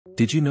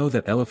Did you know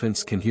that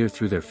elephants can hear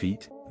through their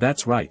feet?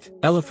 That's right.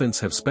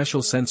 Elephants have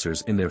special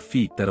sensors in their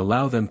feet that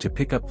allow them to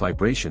pick up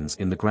vibrations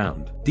in the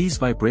ground. These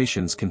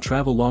vibrations can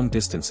travel long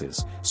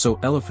distances, so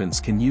elephants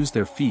can use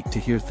their feet to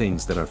hear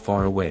things that are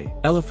far away.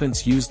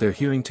 Elephants use their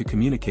hearing to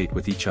communicate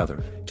with each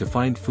other, to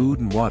find food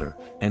and water,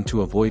 and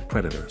to avoid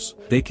predators.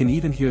 They can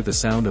even hear the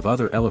sound of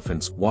other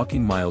elephants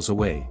walking miles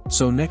away.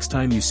 So next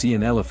time you see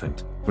an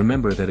elephant,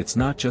 remember that it's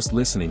not just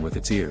listening with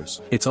its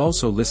ears, it's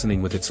also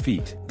listening with its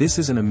feet. This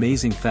is an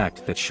amazing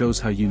fact that shows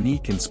how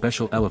unique and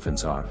special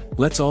elephants are.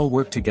 Let's all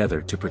work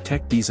together to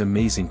protect these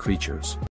amazing creatures.